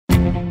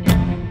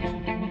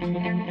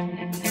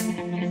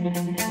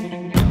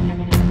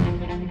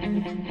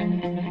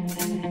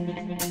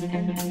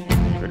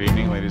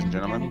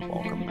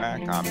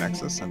Pack. I'm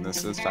Nexxus, and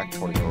this is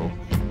Factorio.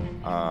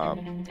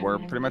 We're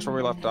pretty much where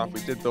we left off.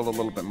 We did build a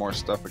little bit more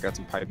stuff. We got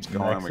some pipes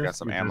going. Nexxus, we got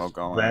some ammo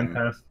going. Ran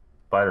past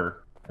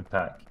spider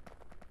attack.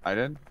 I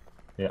did?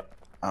 Yeah.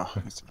 Oh,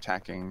 he's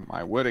attacking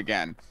my wood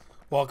again.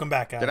 Welcome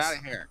back, guys. Get out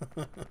of here.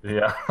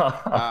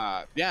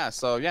 Yeah.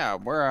 Yeah,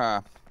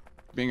 we're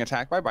being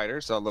attacked by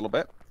biters a little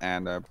bit,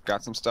 and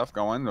got some stuff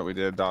going that we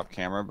did off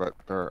camera, but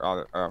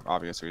for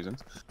obvious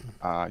reasons.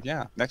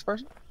 Yeah, next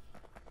person.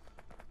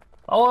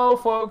 Hello,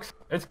 folks.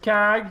 It's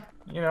Cag.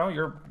 You know,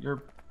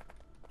 you're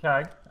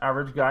Cag,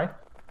 average guy.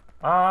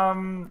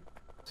 So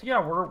yeah,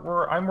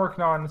 I'm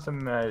working on some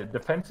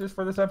defenses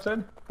for this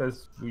episode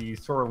because we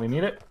sorely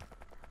need it.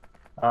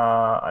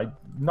 I'm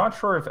not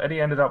sure if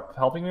Eddie ended up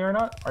helping me or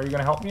not. Are you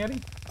gonna help me,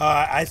 Eddie?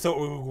 I thought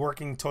we were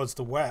working towards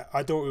the west.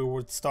 I thought we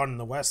were starting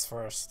the west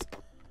first.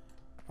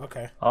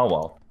 Okay. Oh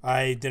well.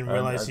 I didn't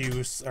realize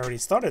you already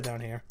started down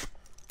here.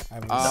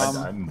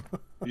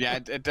 Yeah,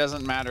 it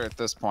doesn't matter at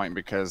this point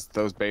because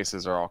those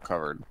bases are all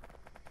covered.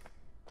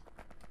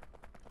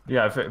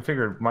 Yeah, I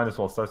figured might as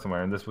well start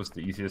somewhere, and this was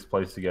the easiest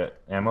place to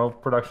get ammo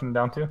production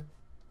down to.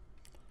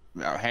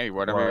 No, hey,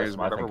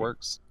 whatever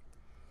works.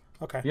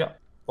 Okay. Yeah.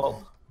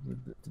 Well,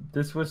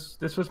 this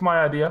was my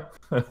idea.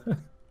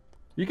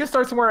 You can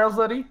start somewhere else,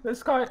 Eddie.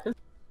 This guy.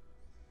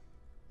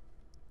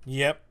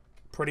 Yep,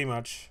 pretty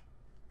much.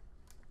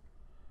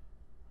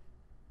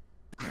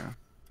 Yeah.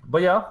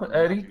 But yeah,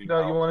 Eddie, you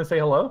want to say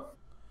hello?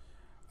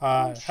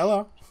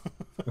 Hello.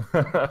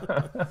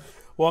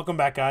 Welcome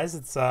back, guys.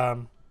 It's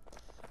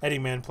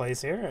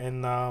EddieManPlays here,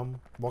 and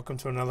welcome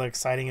to another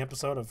exciting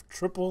episode of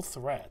Triple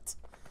Threat.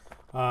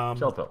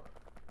 Chill pill.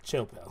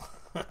 Chill pill.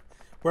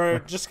 We're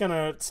just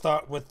gonna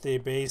start with the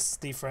base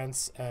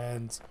defense,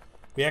 and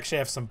we actually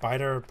have some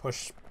biter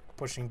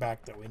pushing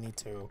back that we need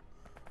to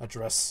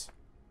address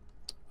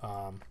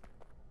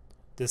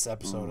this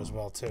episode as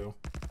well too.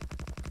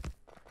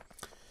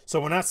 So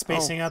we're not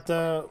spacing out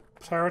the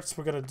turrets.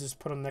 We're gonna just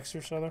put them next to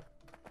each other.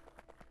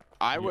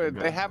 I would.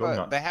 They have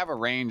a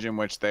range in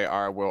which they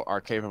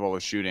are capable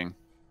of shooting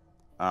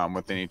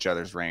within each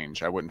other's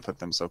range. I wouldn't put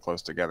them so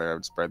close together. I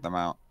would spread them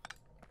out.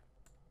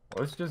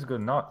 Well, let's just go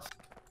nuts.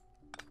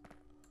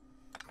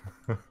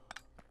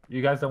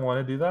 You guys don't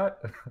want to do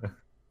that?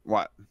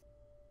 What?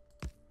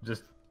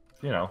 Just,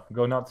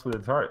 go nuts with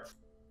the turrets.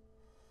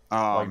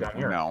 Like down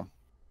here. No.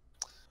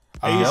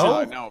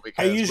 I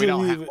because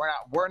usually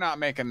we're not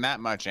making that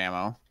much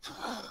ammo.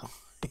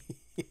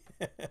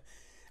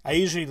 I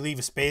usually leave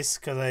a space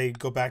because I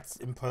go back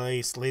and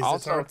place laser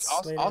turrets.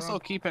 Also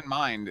keep in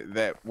mind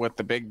that with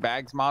the big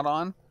bags mod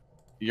on,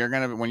 you're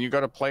gonna when you go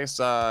to place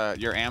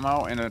your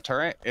ammo in a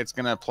turret, it's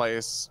gonna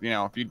place.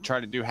 If you try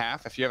to do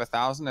half, if you have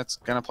 1,000, it's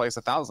gonna place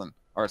 1,000,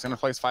 or it's gonna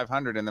place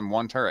 500 in then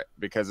one turret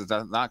because it's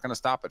not gonna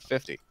stop at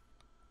 50.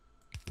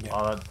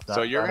 Yeah.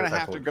 So you're going to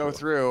have to go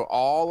through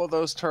all of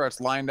those turrets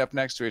lined up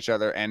next to each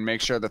other and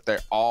make sure that they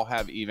all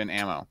have even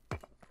ammo.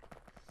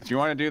 If you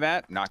want to do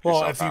that, knock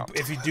yourself out.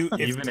 If you do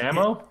even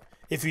ammo,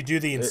 if you do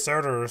the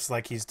inserters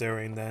like he's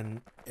doing,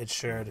 then it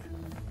should.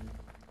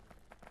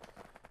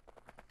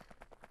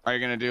 Are you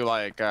going to do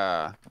like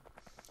the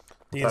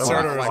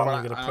inserter is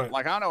only going to put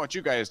I don't know what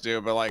you guys do,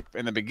 but like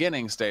in the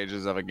beginning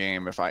stages of a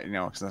game, if I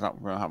because we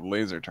don't have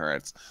laser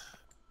turrets,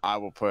 I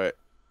will put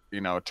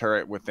a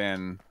turret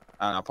within.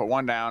 I'll put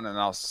one down and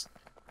I'll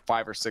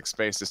 5 or 6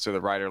 spaces to the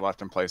right or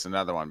left and place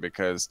another one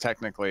because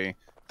technically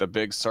the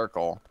big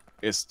circle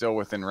is still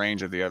within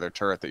range of the other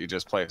turret that you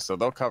just placed. So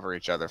they'll cover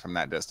each other from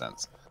that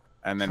distance.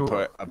 And then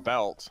put a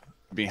belt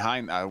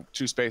behind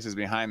 2 spaces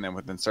behind them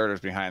with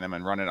inserters behind them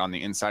and run it on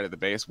the inside of the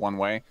base one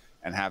way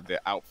and have the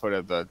output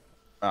of the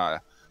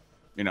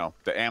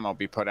the ammo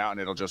be put out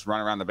and it'll just run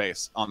around the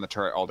base on the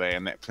turret all day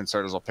and the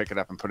inserters will pick it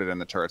up and put it in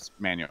the turrets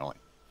manually.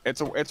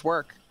 It's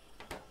work.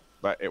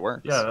 But it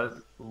works. Yeah,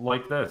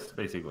 like this,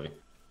 basically.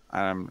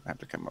 I have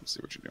to come up and see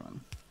what you're doing.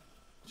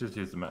 Just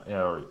use the map.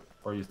 Yeah,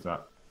 or use the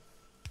map.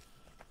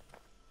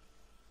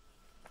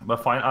 But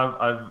fine,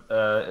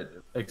 I've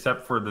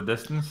except for the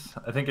distance,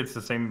 I think it's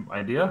the same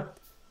idea.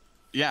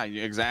 Yeah,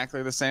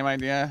 exactly the same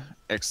idea,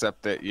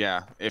 except that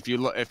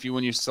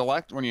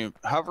when you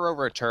hover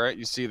over a turret,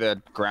 you see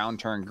the ground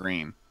turn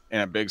green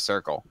in a big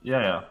circle.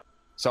 Yeah.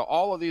 So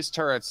all of these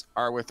turrets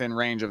are within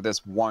range of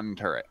this one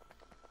turret.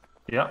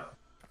 Yeah.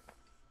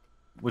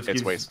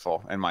 It's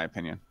wasteful, in my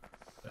opinion.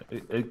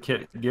 It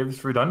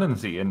gives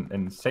redundancy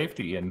and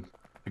safety and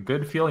a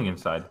good feeling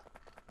inside.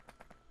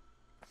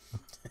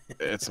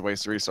 It's a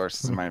waste of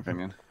resources, in my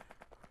opinion.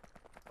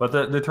 But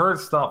the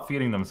turrets stop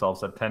feeding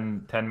themselves at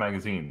 10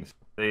 magazines.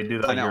 They do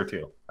that here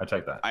too. I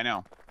checked that. I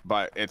know,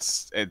 but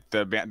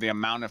the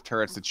amount of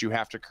turrets that you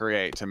have to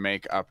create to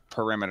make a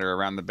perimeter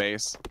around the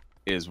base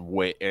is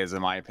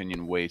in my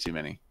opinion, way too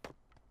many,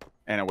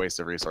 and a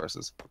waste of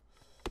resources.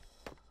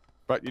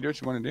 But you do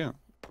what you want to do.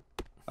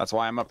 That's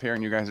why I'm up here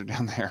and you guys are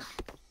down there.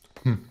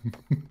 All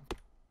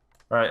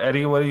right,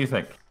 Eddie, what do you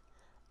think?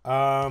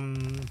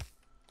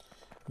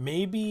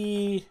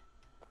 Maybe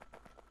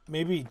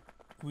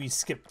we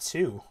skip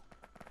 2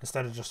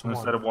 instead of just 1.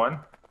 Instead of 1?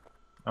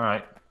 All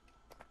right.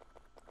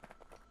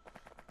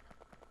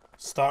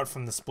 start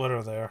from the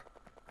splitter there.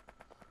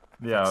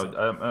 Yeah,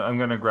 I'm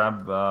gonna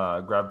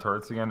grab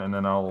turrets again, and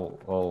then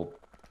I'll.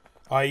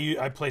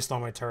 I placed all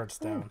my turrets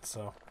down,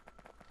 so.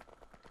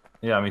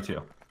 Yeah, me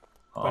too.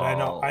 But I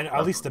know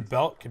at least the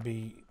belt could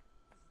be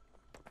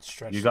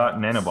stretched. You got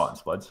out.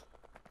 nanobots, buds.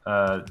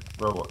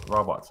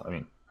 Robots. I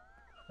mean,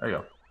 there you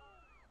go.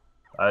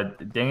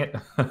 Dang it,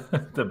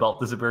 the belt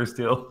disappears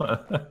too.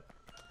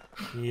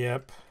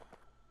 Yep.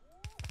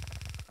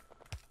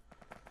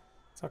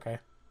 It's okay.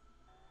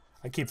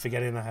 I keep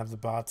forgetting I have the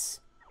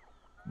bots.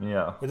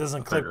 Yeah. It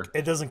doesn't click.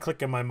 It doesn't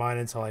click in my mind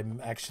until I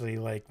actually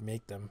like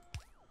make them.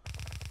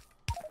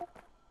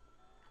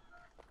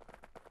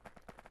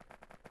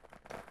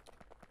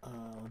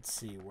 Let's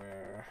see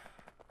where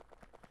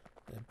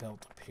the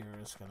belt up here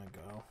is gonna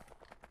go.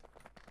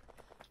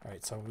 All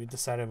right, so we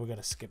decided we're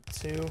gonna skip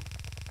 2.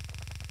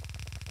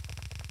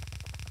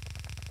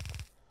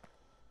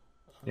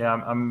 Yeah,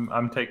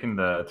 I'm taking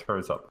the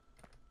turrets up.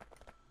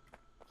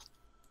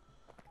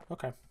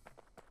 Okay.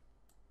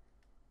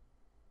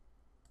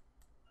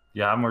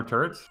 Yeah, more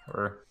turrets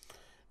or?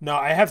 No,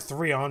 I have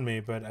 3 on me,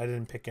 but I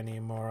didn't pick any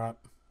more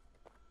up.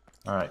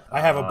 All right.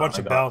 I have a bunch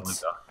of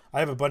belts. I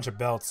have a bunch of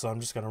belts, so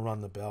I'm just gonna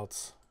run the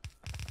belts.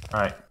 All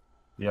right.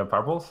 You have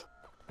purples?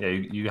 Yeah,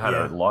 you had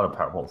a lot of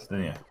purples,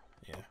 didn't you?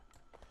 Yeah.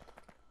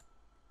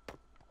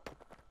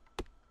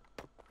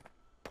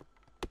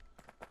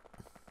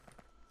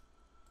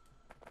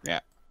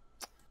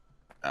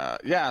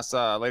 Yes,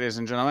 ladies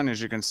and gentlemen,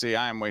 as you can see,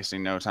 I am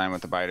wasting no time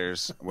with the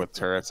biters with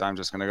turrets. I'm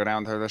just going to go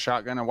down to the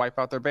shotgun and wipe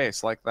out their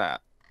base like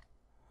that.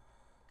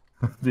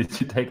 Did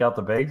you take out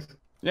the base?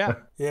 Yeah.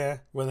 Yeah,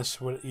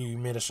 you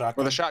made a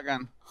shotgun? With a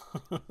shotgun.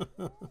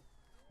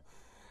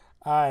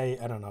 I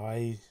don't know.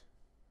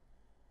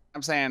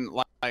 I'm saying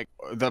like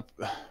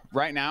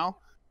right now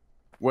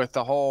with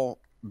the whole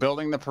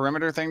building the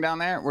perimeter thing down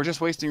there, we're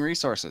just wasting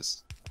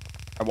resources.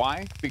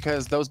 Why?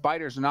 Because those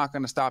biters are not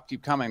going to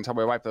keep coming until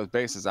we wipe those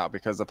bases out,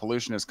 because the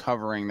pollution is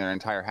covering their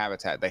entire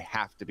habitat. They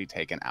have to be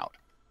taken out.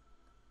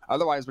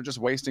 Otherwise, we're just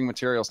wasting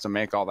materials to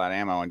make all that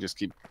ammo and just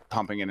keep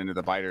pumping it into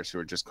the biters who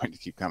are just going to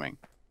keep coming.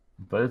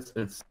 But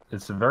it's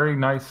a very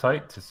nice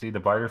sight to see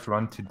the biters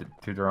run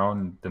to their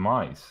own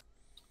demise.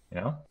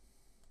 You know?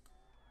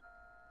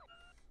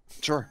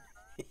 Sure.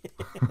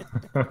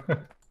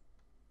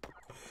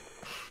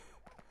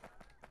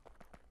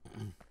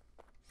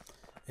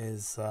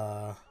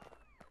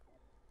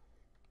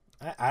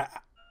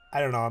 I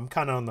don't know. I'm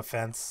kind of on the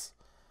fence.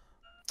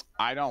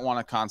 I don't want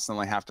to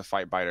constantly have to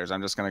fight biters.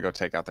 I'm just going to go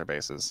take out their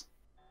bases.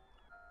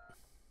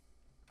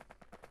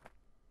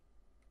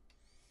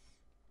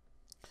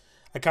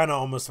 I kind of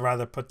almost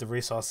rather put the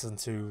resources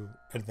into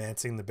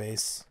advancing the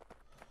base.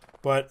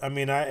 But, I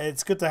mean,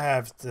 it's good to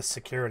have the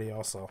security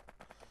also.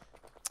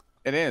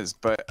 It is,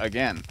 but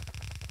again,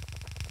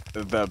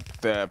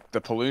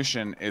 the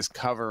pollution is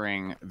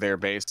covering their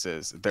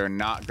bases. They're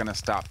not going to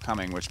stop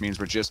coming, which means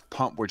we're just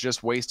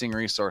wasting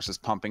resources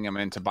pumping them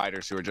into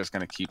biters who are just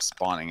going to keep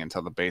spawning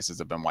until the bases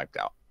have been wiped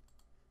out.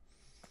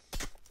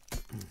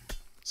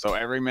 So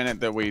every minute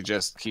that we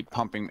just keep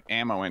pumping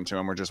ammo into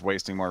them, we're just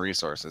wasting more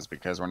resources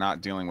because we're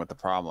not dealing with the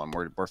problem.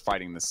 We're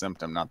fighting the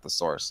symptom, not the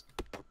source.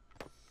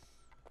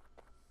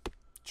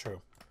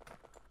 True.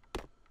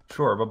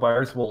 Sure, but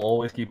biters will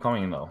always keep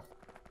coming though.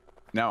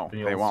 No,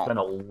 they won't. Spend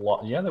a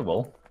lot. Yeah, they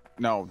will.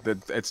 No,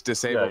 it's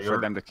disabled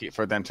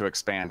for them to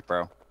expand,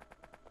 bro.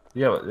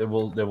 Yeah, it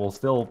will. There will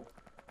still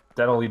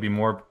steadily be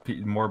more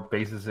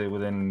bases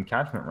within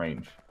catchment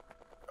range.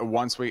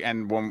 When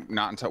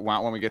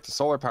we get to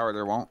solar power,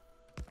 there won't.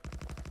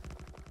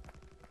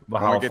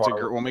 But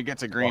when we get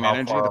to green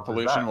energy, the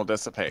pollution will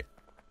dissipate.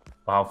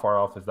 But how far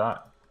off is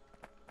that?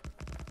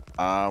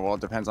 Well,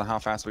 it depends on how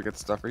fast we get the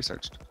stuff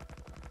researched.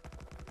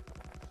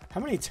 How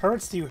many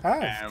turrets do you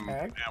have?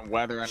 And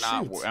whether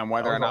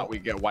or not we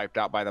get wiped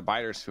out by the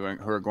biters who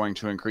are going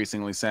to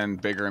increasingly send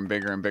bigger and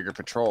bigger and bigger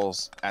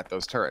patrols at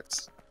those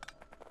turrets.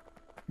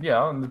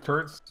 Yeah, and the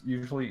turrets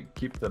usually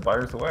keep the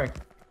biters away.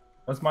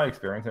 That's my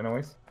experience,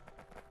 anyways.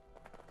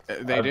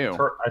 They do.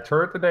 A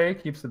turret today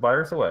keeps the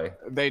biters away.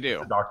 They do.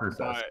 The doctor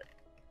says.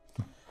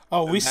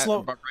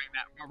 But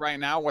right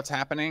now, what's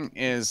happening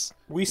is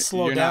we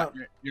slow down.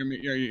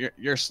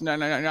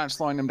 You're not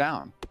slowing them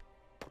down.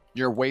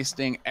 You're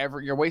wasting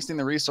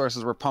the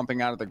resources we're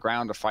pumping out of the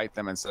ground to fight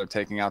them instead of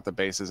taking out the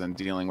bases and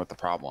dealing with the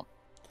problem.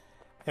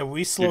 And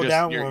we slow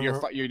down.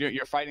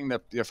 You're fighting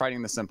the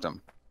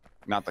symptom,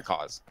 not the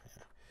cause.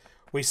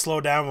 We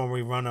slow down when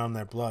we run on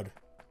their blood.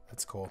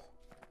 That's cool.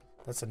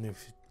 That's a new.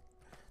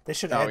 They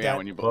should add that.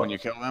 When you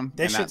kill them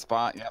in that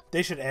spot. Yep.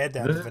 They should add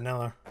that to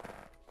vanilla.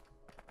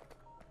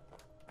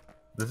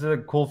 This is a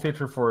cool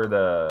feature for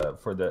the.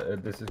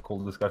 This is a cool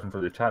discussion for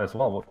the chat as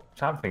well. What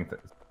chat think?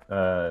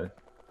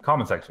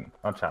 Comment section,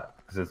 not chat,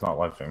 because it's not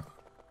live stream.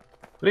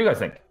 What do you guys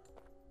think?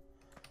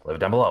 Leave it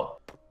down below.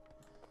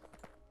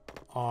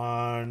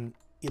 On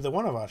either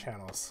one of our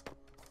channels.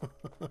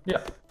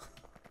 Yeah.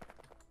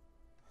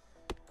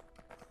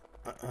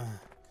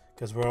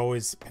 Because we're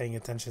always paying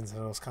attention to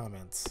those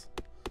comments.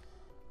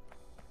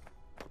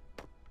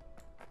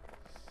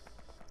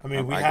 I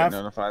mean, we I have get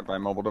notified by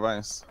mobile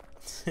device.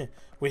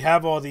 we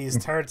have all these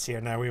turrets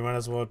here now. We might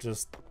as well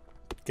just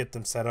get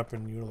them set up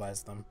and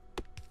utilize them.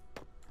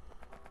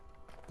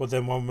 But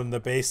then when the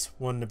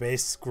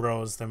base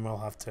grows, then we'll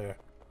have to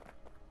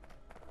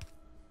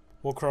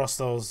cross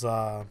those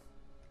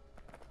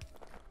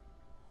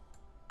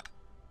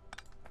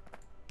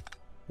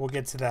we'll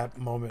get to that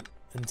moment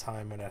in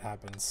time when it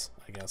happens,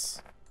 I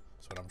guess.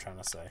 That's what I'm trying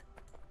to say.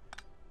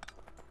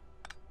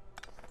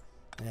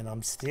 And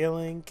I'm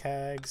stealing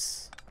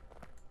Kag's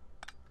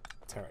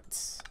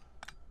turrets.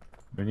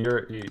 When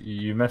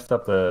you messed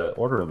up the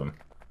order of them.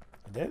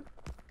 I did?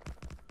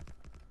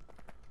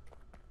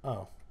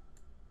 Oh.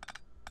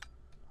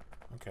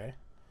 Okay.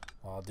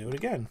 Well, I'll do it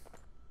again.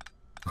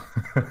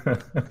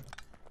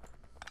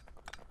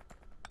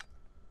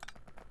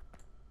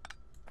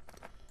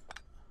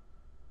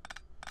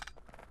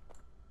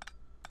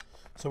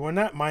 So we're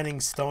not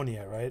mining stone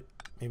yet, right?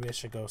 Maybe I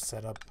should go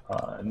set up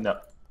No.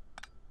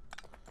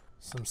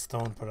 some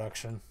stone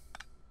production.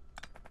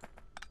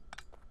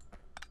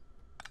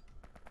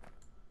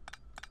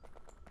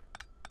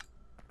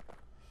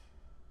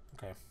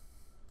 Okay.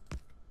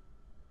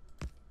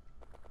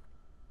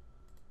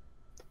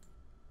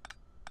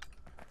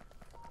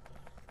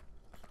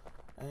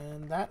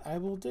 And that I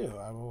will do.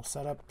 I will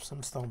set up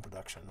some stone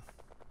production.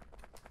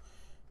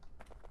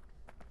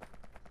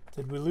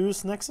 Did we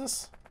lose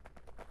Nexxus?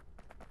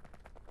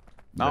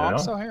 No, I'm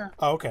still here.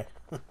 Oh, okay.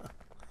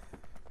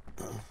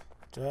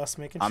 Just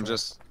making sure.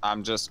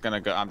 I'm just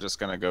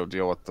gonna go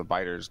deal with the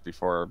biters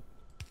before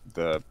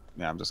the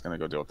I'm just gonna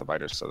go deal with the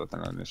biters so that they're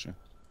not an issue.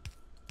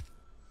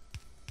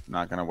 I'm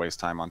not gonna waste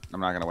time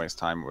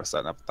with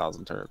setting up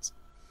 1,000 turrets.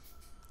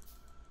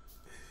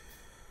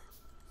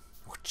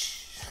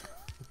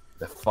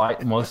 The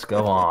fight must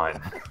go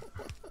on.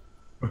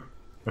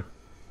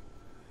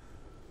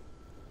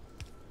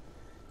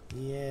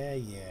 Yeah.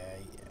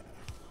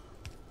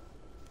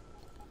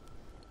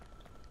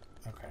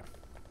 Okay.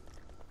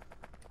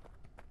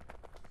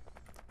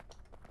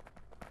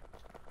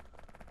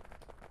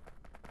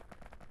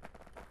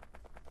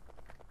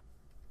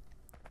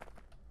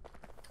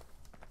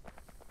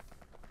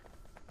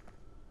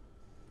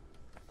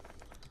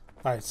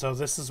 Alright, so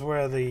this is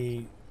where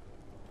the...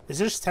 Is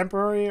this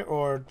temporary,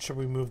 or should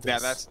we move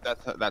this? Yeah,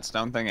 that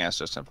stone thing. Yeah, it's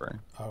just temporary.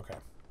 Okay.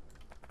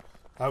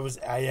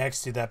 I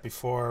asked you that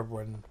before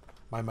when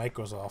my mic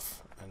goes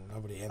off and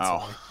nobody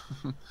answered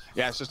me.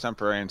 Yeah, it's just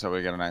temporary until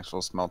we get an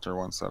actual smelter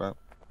one set up.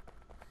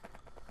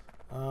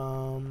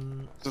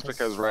 Just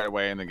because right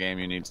away in the game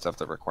you need stuff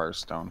that requires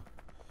stone.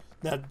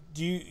 Now,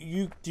 do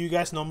you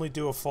guys normally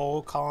do a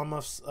full column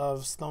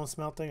of stone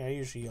smelting? I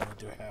usually only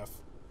do half.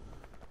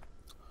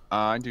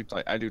 I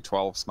do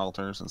 12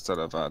 smelters instead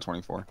of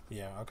 24.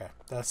 Yeah, okay.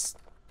 That's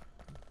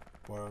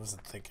what I was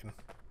thinking.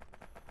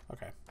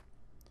 Okay.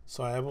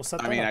 So I will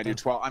set that up I do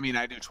 12.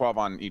 I do 12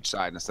 on each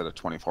side instead of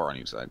 24 on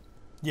each side.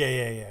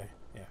 Yeah.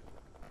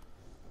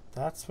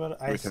 That's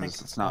what I think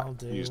it's not I'll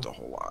do. Used a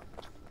whole lot.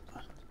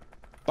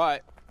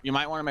 But you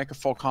might want to make a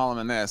full column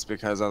in this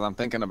because as I'm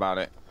thinking about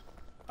it,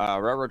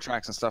 railroad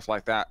tracks and stuff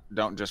like that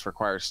don't just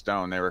require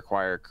stone; they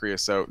require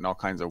creosote and all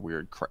kinds of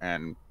weird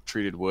and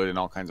treated wood and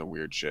all kinds of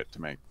weird shit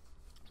to make.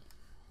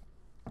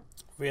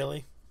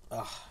 Really?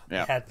 Ugh,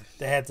 yeah.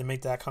 They had to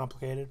make that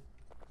complicated.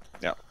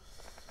 Yeah.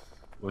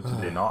 What did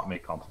they not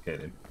make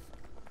complicated?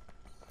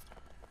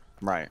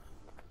 Right.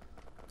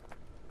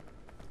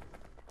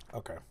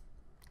 Okay.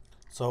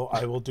 So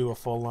I will do a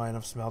full line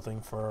of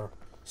smelting for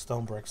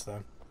stone bricks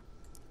then.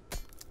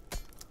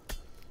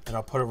 And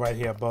I'll put it right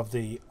here above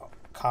the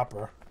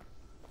copper.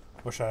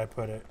 Where should I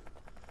put it?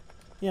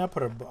 Yeah, I'll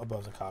put it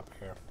above the copper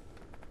here.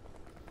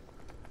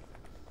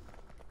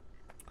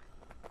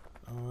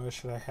 Where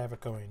should I have it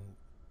going?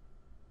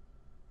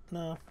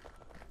 No.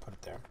 Put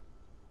it there.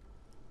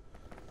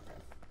 Okay.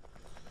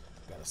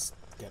 Gotta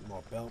get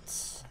more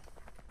belts.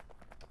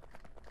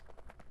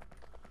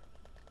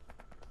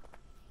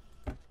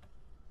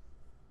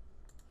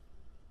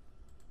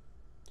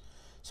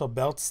 So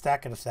belts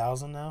stack at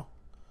 1,000 now?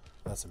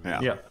 That's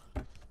amazing. Yeah.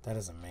 That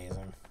is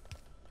amazing.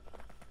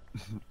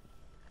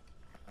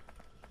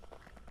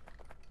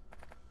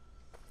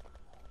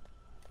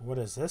 What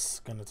is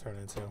this gonna turn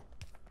into?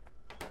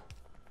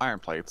 Iron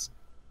plates.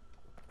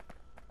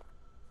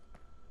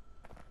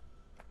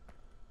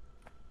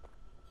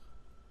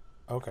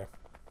 Okay.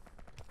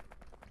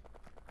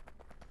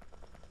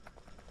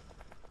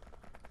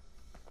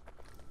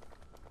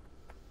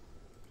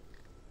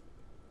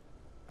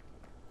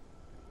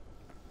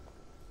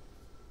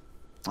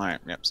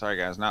 Alright, yep, sorry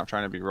guys, not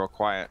trying to be real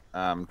quiet,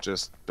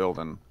 just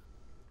building.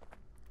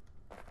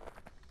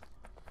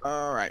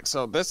 Alright,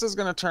 so this is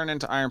going to turn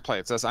into iron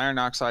plates. This iron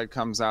oxide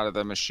comes out of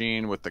the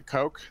machine with the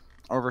coke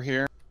over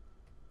here.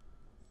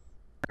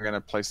 I'm going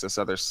to place this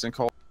other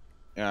sinkhole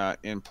I'm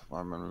going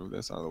to move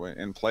this out of the way,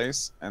 in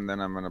place, and then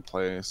I'm going to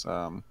place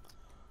a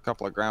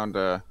couple of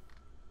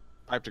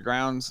pipe to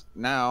grounds.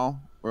 Now,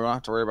 we won't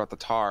have to worry about the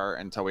tar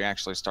until we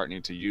actually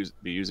need to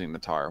be using the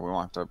tar. We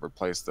won't have to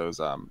replace those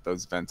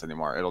vents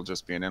anymore. It'll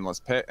just be an endless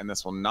pit, and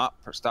this will not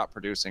stop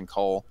producing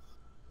coal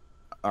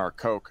or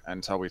coke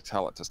until we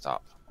tell it to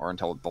stop, or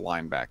until the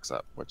line backs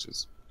up, which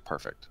is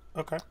perfect.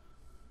 Okay.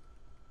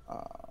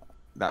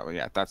 That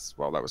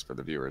was for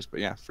the viewers, but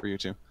yeah, for you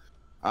too.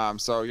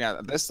 So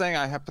yeah, this thing,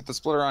 I have put the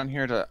splitter on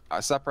here to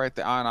separate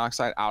the iron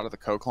oxide out of the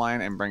coke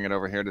line and bring it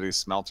over here to these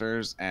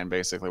smelters. And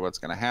basically what's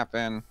going to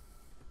happen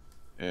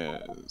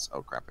is,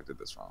 oh crap, I did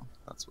this wrong.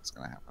 That's what's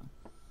going to happen.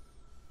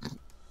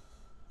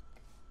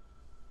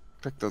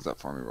 Pick those up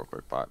for me real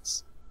quick,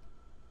 bots.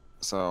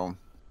 So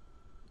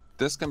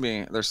this can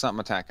be, there's something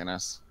attacking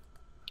us.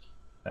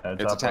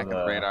 It's attacking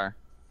the radar.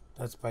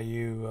 That's by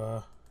you.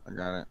 I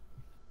got it.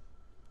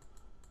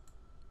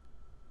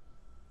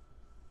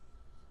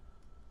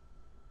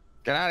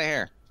 Get out of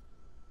here.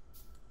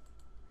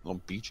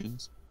 Little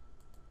beachings.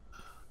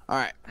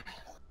 Alright.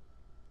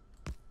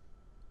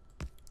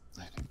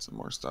 I need some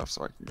more stuff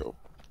so I can go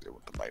deal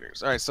with the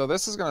biters. Alright, so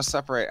this is going to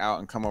separate out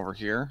and come over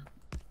here.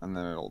 And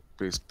then it'll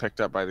be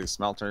picked up by these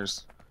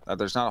smelters.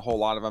 There's not a whole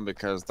lot of them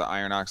because the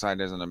iron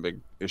oxide isn't a big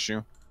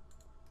issue.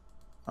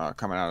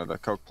 Coming out of the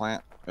coke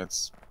plant.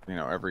 It's, you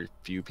know, every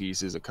few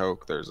pieces of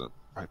coke, there's a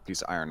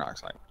piece of iron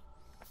oxide.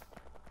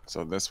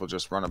 So this will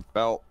just run a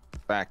belt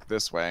back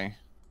this way.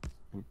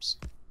 Oops.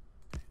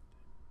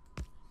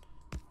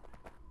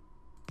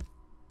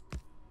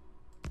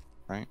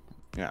 Right?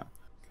 Yeah.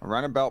 I'll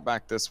run a belt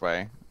back this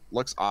way.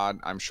 Looks odd,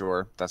 I'm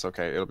sure. That's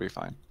okay. It'll be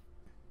fine.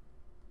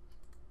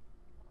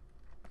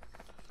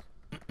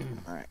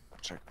 Alright,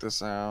 check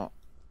this out.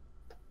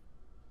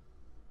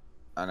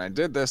 And I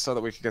did this so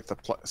that we could get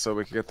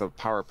the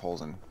power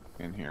poles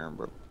in here,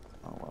 but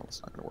oh well,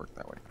 it's not gonna work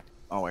that way.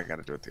 Oh, I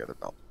gotta do it the other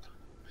belt.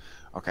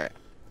 Okay,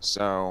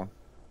 so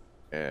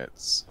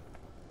it's,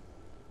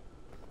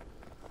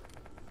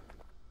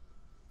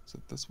 is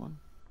it this one?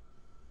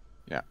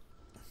 Yeah.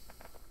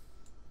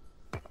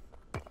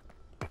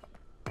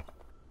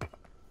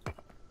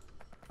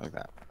 Like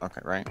that.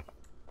 Okay, right?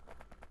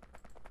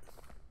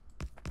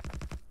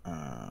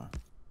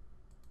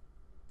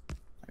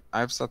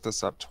 I've set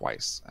this up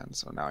twice, and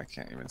so now I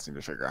can't even seem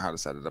to figure out how to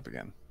set it up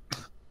again.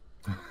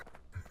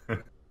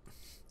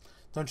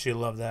 Don't you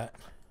love that?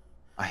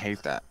 I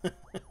hate that.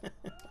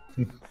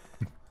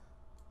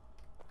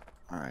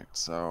 Alright,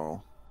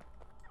 so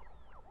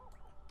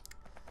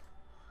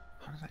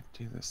how did I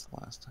do this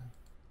last time?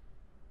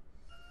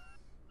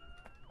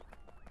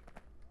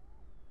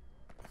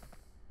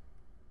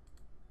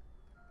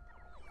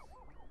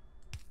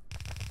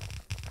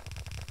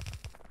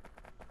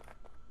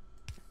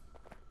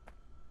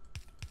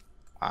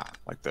 Ah,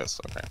 like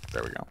this. Okay,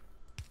 there we go.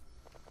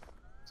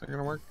 Is that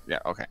gonna work? Yeah,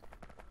 okay.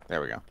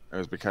 There we go. It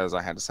was because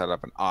I had to set it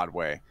up an odd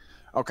way.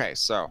 Okay,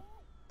 so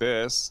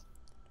this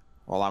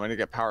will allow me to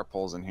get power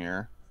poles in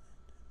here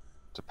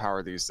to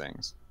power these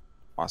things.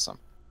 Awesome.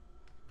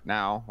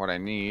 Now, what I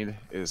need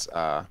is,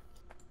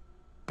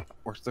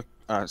 where's the,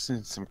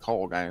 some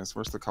coal, guys.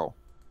 Where's the coal?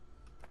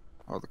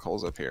 Oh, the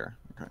coal's up here.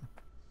 Okay.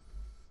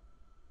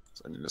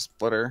 So I need a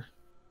splitter.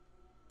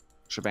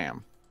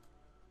 Shabam.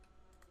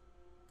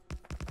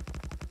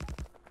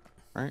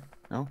 Right?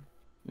 No?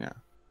 Yeah.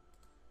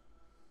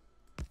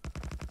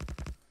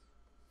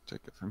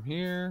 Take it from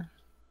here.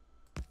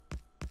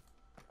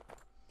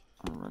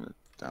 I'll run it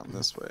down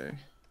this way.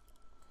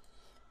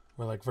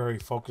 We're like very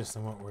focused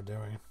on what we're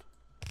doing.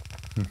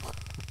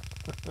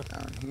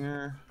 Down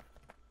here.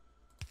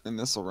 And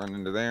this will run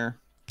into there.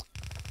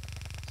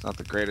 It's not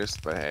the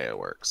greatest, but hey, it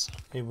works.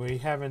 Hey, we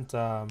haven't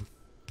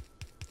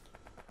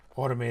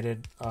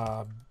automated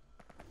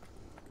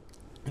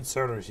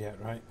inserters yet,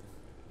 right?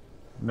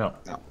 No.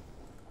 No.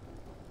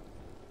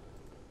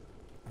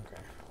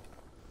 Okay.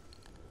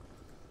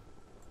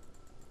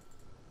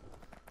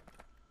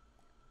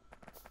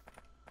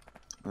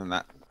 And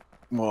that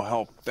will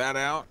help that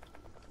out.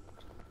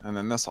 And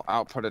then this will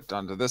output it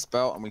onto this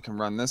belt, and we can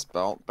run this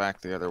belt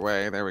back the other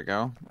way. There we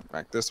go.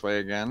 Back this way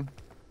again.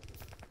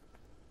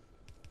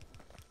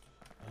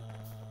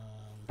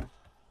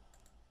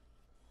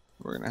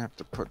 We're gonna have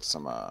to put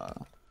some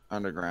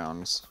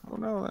undergrounds. Oh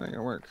no, that ain't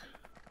gonna work.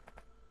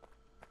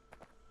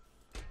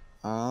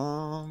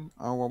 Oh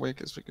well, wait,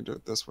 guess we can do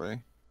it this way.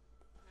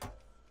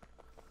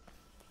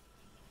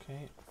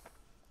 Okay.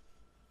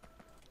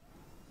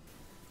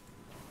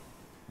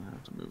 I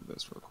have to move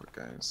this real quick,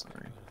 guys.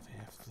 Sorry. They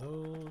have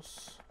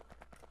those.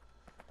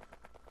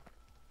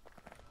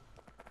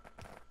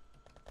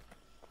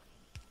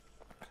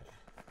 Okay.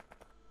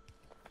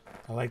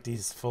 I like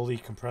these fully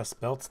compressed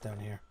belts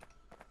down here.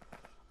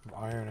 Of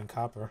iron and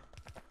copper.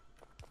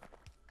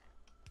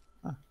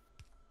 Huh.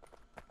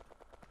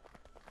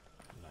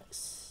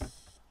 Nice.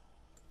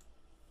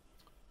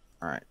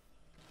 Alright.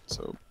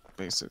 So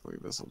basically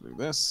this will do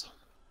this.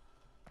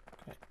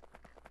 Okay.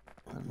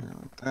 And here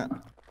like that.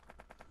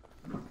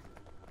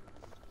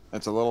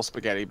 It's a little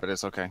spaghetti, but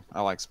it's okay.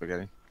 I like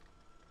spaghetti.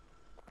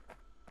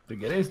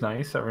 Spaghetti's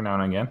nice every now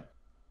and again.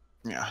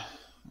 Yeah.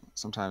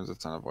 Sometimes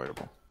it's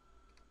unavoidable.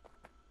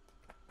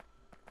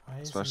 Why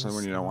isn't Especially when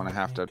this you don't want to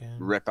have to bacon?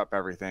 rip up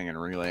everything and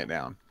relay it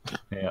down.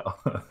 Yeah.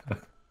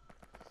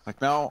 Like,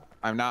 no,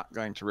 I'm not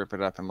going to rip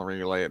it up and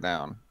relay it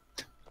down.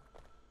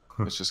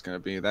 It's just gonna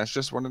be. That's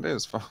just what it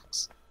is,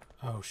 folks.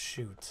 Oh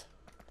shoot.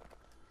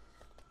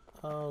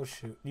 Oh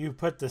shoot. You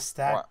put the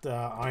stacked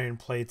iron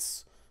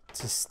plates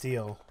to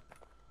steel.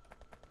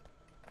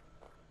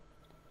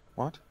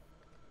 What?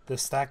 The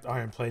stacked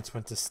iron plates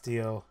went to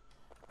steel.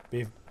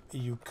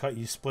 You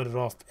split it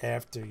off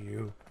after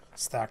you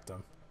stacked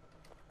them.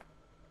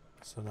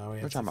 So now we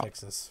have to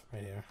fix this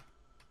right here.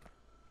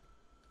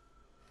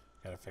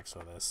 Gotta fix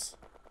all this.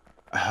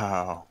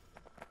 Oh.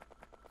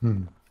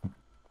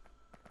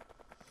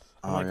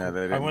 Oh like, yeah,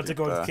 they didn't I went to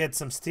go the... get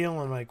some steel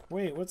and I'm like,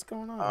 wait, what's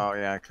going on? Oh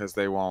yeah, because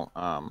they won't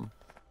the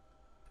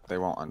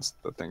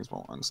things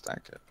won't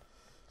unstack it.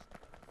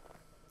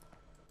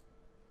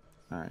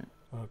 All right.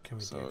 What can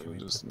we do? Can we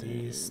put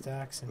these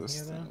stacks in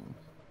here then?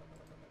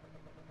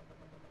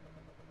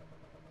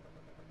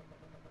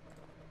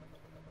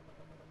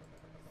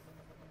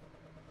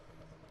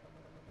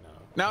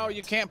 No,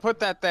 you can't put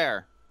that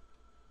there.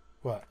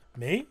 What?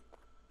 Me?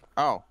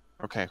 Oh,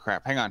 okay,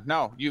 crap. Hang on.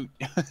 No, you...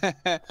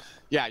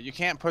 yeah, you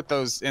can't put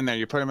those in there.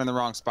 You put them in the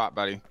wrong spot,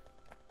 buddy.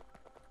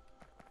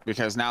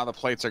 Because now the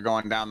plates are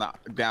going down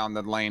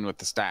the lane with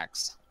the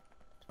stacks.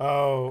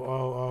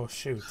 Oh,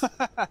 shoot.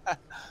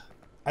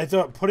 I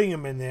thought putting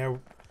them in there...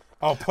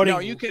 Oh, putting... No,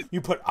 you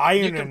put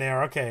iron in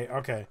there.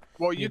 Okay.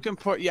 Well, you can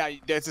put... Yeah,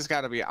 there's just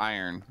got to be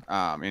iron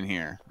in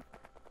here.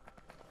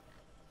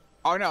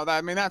 Oh, no,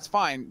 I mean, that's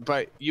fine,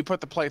 but you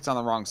put the plates on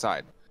the wrong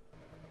side.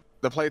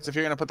 The plates, if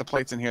you're going to put the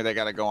plates in here, they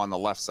got to go on the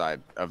left side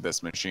of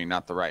this machine,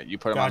 not the right. You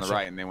put them on the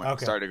right, and they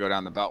started to go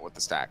down the belt with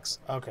the stacks.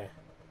 Okay.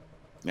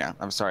 Yeah,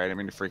 I'm sorry. I didn't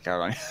mean to freak out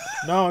on you.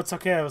 No, it's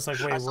okay. I was like,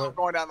 wait, I saw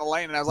going down the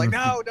lane, and I was like,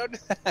 no, don't do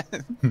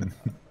that.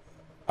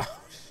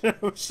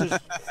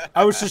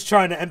 I was just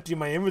trying to empty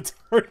my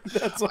inventory.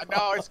 That's all.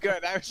 No, it's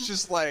good. I was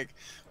just like,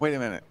 wait a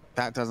minute.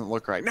 That doesn't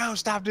look right. No,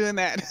 stop doing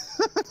that.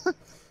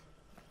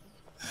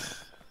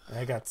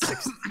 I got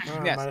 6.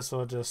 Yes. Might as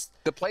well just...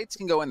 The plates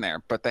can go in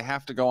there, but they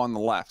have to go on the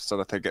left so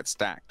that they get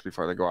stacked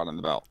before they go out on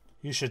the belt.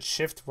 You should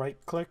shift right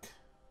click.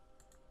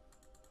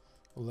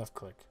 Left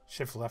click.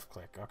 Shift left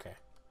click. Okay.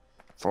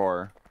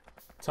 For?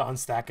 To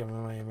unstack them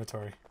in my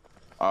inventory.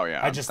 Oh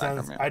yeah. I just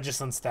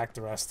unstacked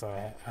the rest. So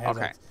I had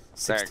like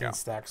 16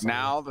 stacks.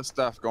 Now the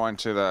stuff going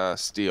to the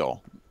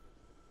steel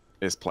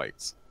is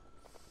plates.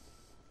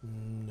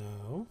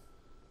 No.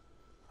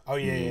 Oh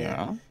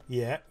yeah.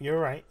 You're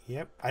right.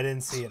 Yep, I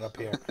didn't see it up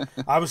here.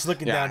 I was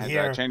looking down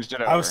here. I changed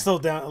it over. I was still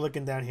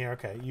looking down here.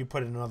 Okay, you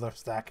put another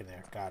stack in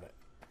there. Got it.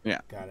 Yeah.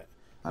 Got it.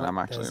 And I'm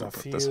actually gonna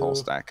put this whole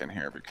stack in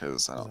here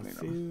because I don't need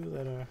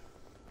them.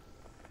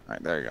 All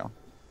right, there you go.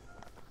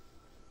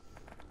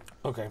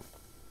 Okay.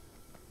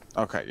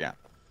 Okay. Yeah.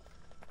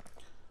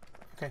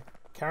 Okay.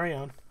 Carry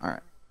on. All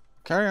right.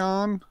 Carry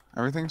on.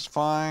 Everything's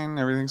fine.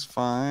 Everything's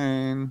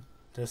fine.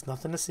 There's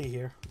nothing to see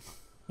here.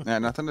 Yeah,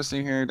 nothing to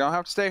see here. You don't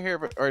have to stay here,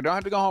 or you don't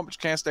have to go home, but you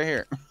can't stay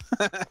here.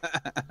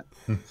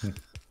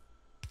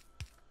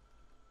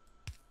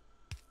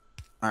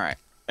 All right.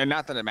 And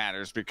not that it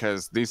matters,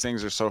 because these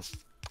things are so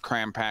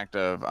cram-packed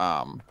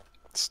of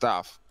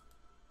stuff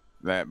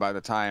that by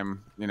the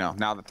time,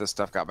 now that this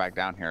stuff got back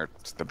down here,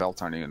 the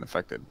belts aren't even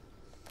affected.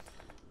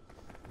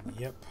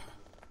 Yep.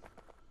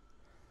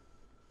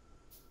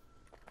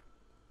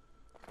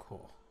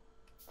 Cool.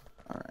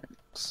 All right.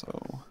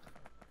 So,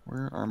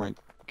 where are my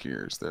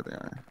gears? There they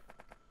are.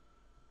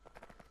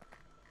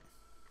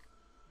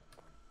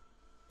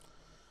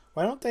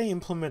 Why don't they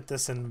implement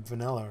this in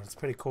vanilla? It's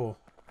pretty cool.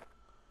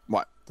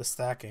 What? The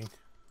stacking.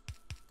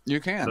 You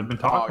can. They've been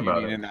talking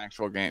about it in an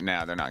actual game.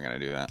 No, they're not going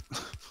to do that.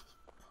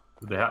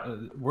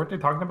 Weren't they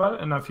talking about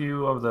it in a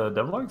few of the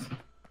devlogs?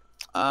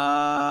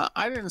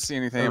 I didn't see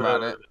anything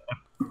about it.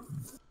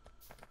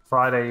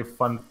 Friday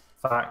fun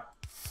facts,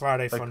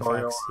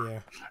 yeah.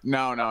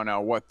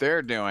 No. What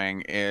they're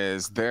doing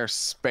is they're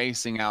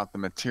spacing out the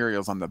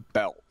materials on the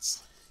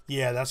belts.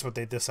 Yeah, that's what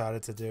they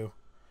decided to do.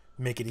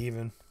 Make it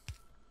even.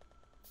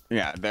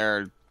 Yeah,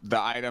 the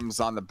items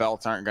on the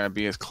belts aren't going to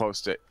be as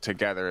close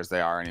together as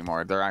they are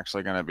anymore. They're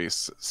actually going to be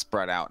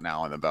spread out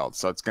now on the belts,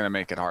 so it's going to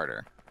make it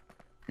harder.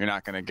 You're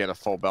not going to get a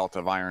full belt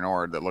of iron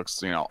ore that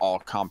looks, all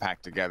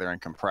compact together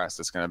and compressed.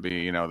 It's going to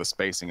be, the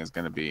spacing is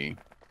going to be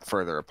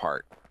further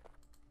apart.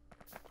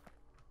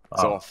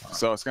 So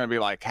it's going to be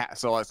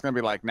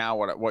like now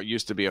what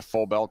used to be a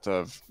full belt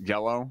of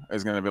yellow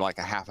is going to be like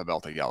a half a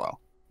belt of yellow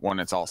when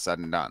it's all said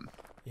and done.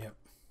 Yep.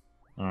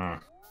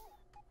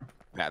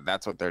 Yeah,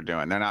 that's what they're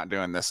doing. They're not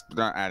doing this.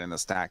 They're not adding the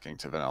stacking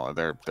to vanilla.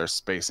 They're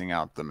spacing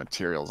out the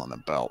materials on the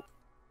belt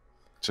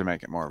to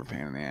make it more of a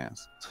pain in the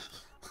ass.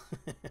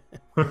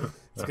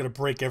 It's gonna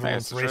break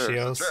everyone's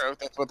ratios. It's true.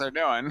 That's what they're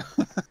doing.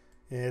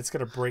 Yeah, it's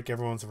gonna break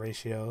everyone's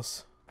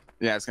ratios.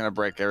 Yeah, it's gonna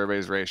break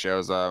everybody's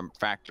ratios.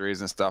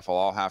 Factories and stuff will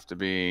all have to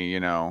be,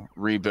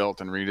 rebuilt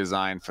and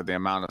redesigned for the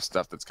amount of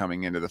stuff that's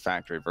coming into the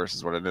factory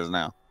versus what it is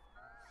now.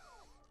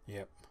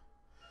 Yep.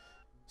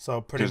 So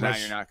pretty much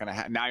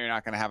now you're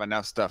not gonna have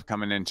enough stuff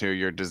coming into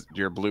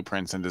your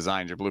blueprints and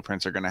designs. Your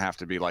blueprints are gonna have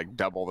to be like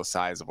double the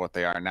size of what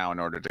they are now in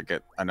order to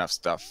get enough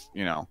stuff,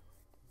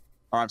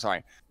 Or I'm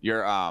sorry,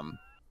 your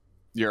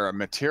your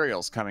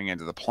materials coming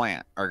into the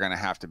plant are going to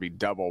have to be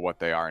double what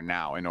they are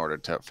now in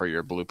order for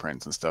your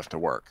blueprints and stuff to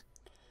work.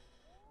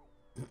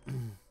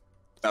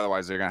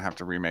 Otherwise, they're going to have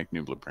to remake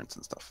new blueprints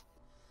and stuff.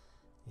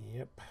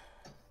 Yep.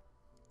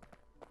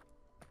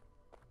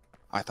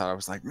 I thought I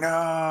was like,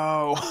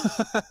 no,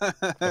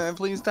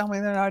 please tell me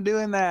they're not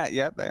doing that.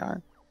 Yep, they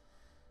are.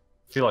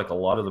 I feel like a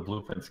lot of the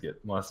blueprints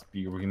must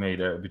be remade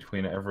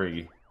between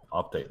every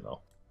update, though.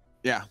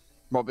 Yeah.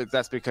 Well, but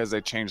that's because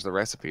they changed the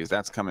recipes.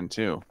 That's coming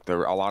too. A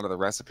lot of the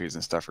recipes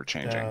and stuff are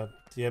changing.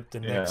 Yep, the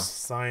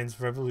next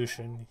science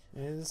revolution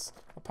is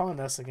upon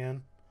us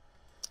again.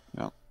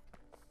 Yep.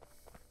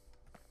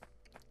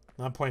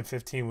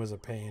 9.15 was a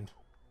pain.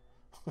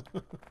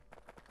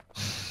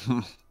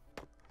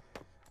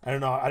 I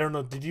don't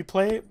know. Did you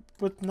play it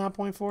with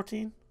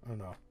 9.14 or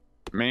no?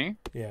 Me?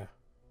 Yeah.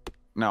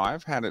 No,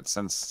 I've had it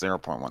since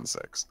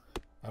 0.16.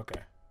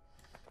 Okay.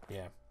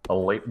 Yeah. A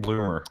late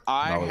bloomer.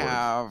 I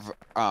have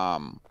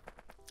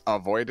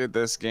avoided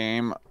this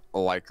game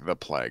like the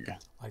plague.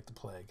 Like the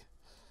plague.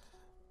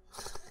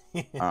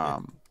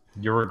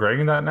 You're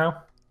regretting that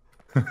now?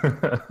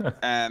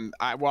 And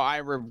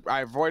I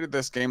avoided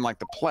this game like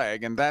the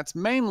plague, and that's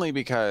mainly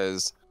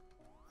because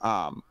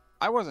I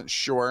wasn't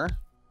sure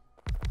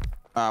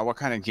what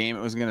kind of game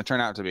it was going to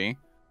turn out to be.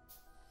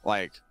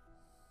 Like,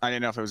 I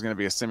didn't know if it was going to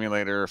be a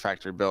simulator or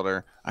factory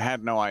builder. I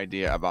had no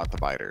idea about the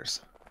biters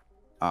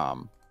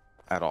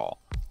at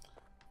all.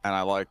 And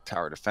I like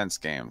tower defense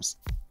games,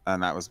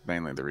 and that was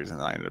mainly the reason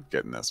that I ended up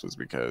getting this, was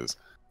because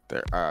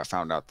I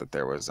found out that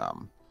there was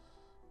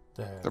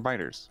the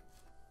biters,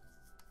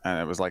 and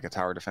it was like a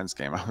tower defense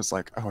game. I was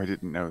like, oh, I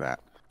didn't know that.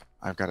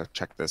 I've got to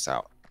check this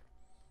out.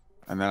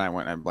 And then I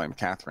went and blamed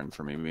Catherine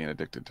for me being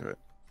addicted to it.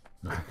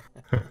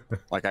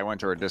 Like, I went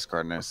to her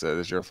Discord and I said,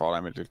 it's your fault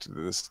I'm addicted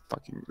to this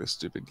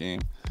stupid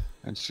game.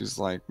 And she's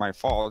like, my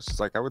fault? She's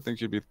like, I would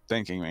think you'd be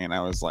thanking me. And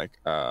I was like,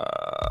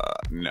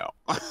 no.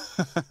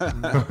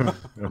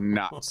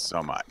 Not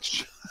so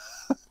much.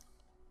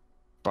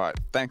 But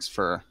thanks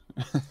for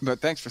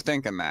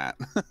thinking that.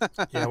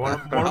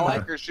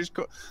 Yeah, she's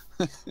cool.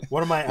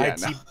 One of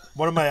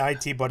my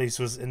IT buddies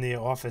was in the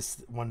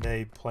office one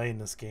day playing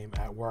this game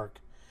at work,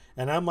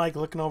 and I'm like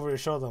looking over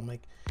his shoulder. I'm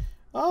like,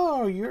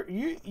 "Oh,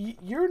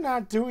 you're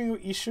not doing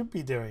what you should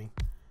be doing."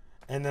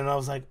 And then I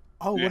was like,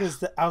 "Oh, what is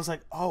that?" I was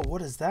like, "Oh,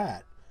 what is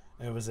that?"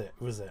 And it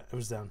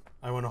was done.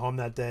 I went home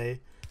that day.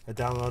 I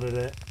downloaded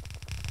it.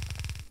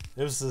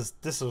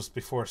 This was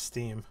before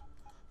Steam.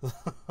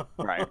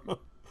 Right.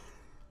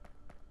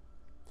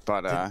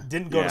 But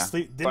didn't go to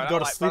sleep. Didn't go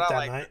to sleep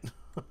that night.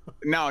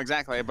 No,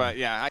 exactly. But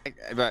yeah,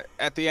 but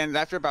at the end,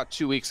 after about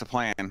 2 weeks of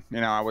playing,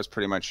 I was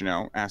pretty much,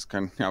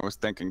 asking. I was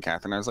thanking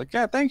Catherine. I was like,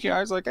 yeah, thank you.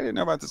 I was like, I didn't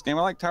know about this game.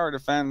 I like tower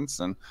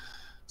defense, and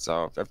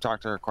so I've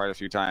talked to her quite a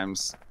few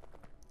times.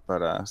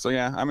 But so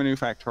yeah, I'm a new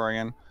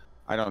Factorian.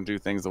 I don't do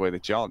things the way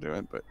that y'all do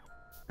it, but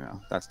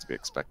that's to be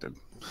expected.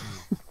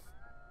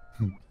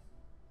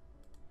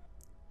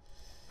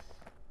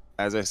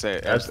 As I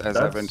say, as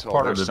I've been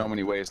told, there's so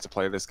many ways to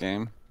play this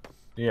game.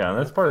 Yeah,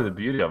 that's part of the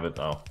beauty of it,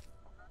 though.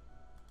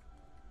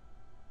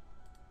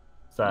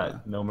 Is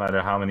that no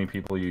matter how many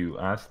people you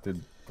ask,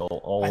 they'll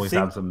always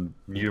have some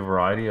new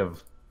variety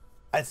of.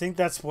 I think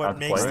that's what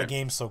makes the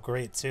game so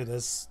great too.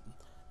 There's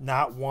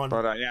not one.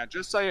 But yeah,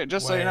 just so you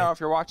know, if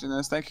you're watching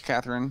this, thank you,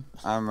 Catherine.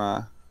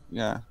 I'm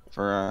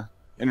for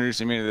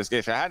introducing me to this game.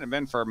 If it hadn't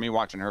been for me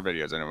watching her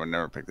videos, I would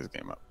never pick this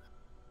game up.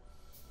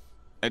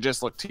 It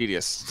just looked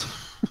tedious.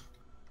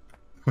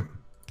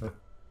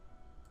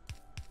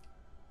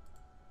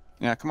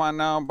 Yeah, come on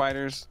now,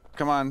 biters.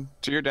 Come on,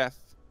 to your death.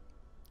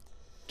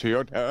 To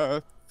your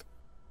death.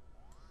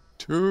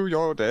 To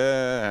your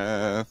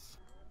death.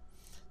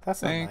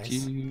 That's not nice. Thank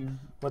you.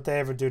 What'd they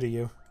ever do to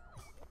you?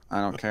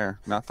 I don't care.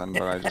 Nothing,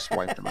 but I just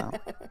wiped them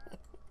out.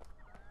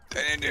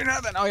 They didn't do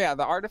nothing. Oh yeah,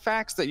 the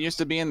artifacts that used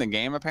to be in the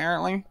game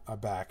apparently are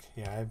back.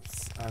 Yeah,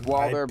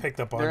 I picked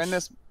up. They're in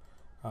this.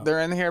 They're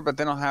in here, but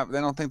they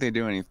don't think they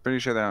do anything. Pretty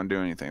sure they don't do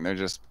anything. They're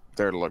just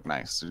there to look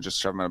nice. They're just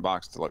shove them in a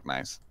box to look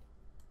nice.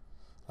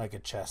 Like a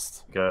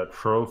chest. Like a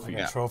trophy.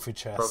 Like a trophy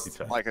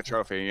chest. Like a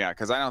trophy, yeah.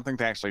 Because I don't think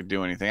they actually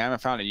do anything. I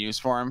haven't found a use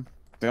for them.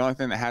 The only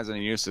thing that has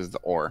any use is the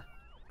ore.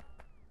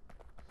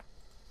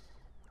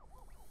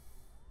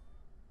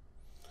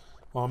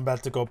 Well, I'm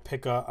about to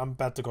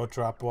go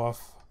drop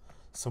off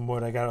some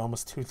wood. I got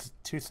almost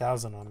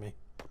 2,000 on me.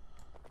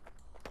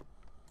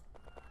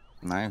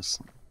 Nice.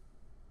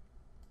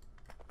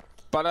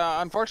 But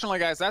unfortunately,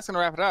 guys, that's gonna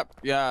wrap it up.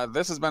 Yeah,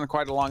 this has been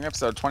quite a long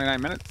episode.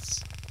 29 minutes.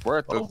 We're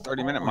at the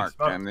 30-minute mark,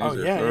 and these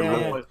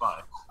are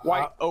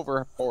quite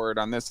overboard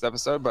on this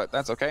episode, but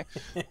that's okay.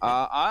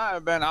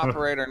 I've been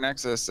Operator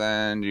Nexxus,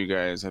 and you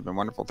guys have been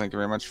wonderful. Thank you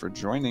very much for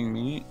joining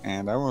me,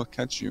 and I will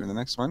catch you in the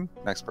next one.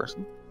 Next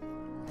person.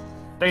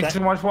 Thanks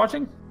so much for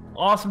watching.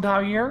 Awesome to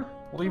have you here.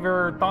 Leave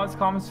your thoughts,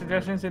 comments,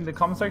 suggestions in the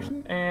comment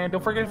section, and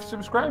don't forget to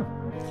subscribe.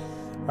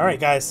 All right,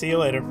 guys. See you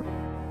later.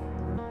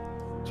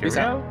 Cheers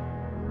out.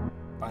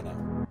 Bye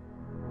now.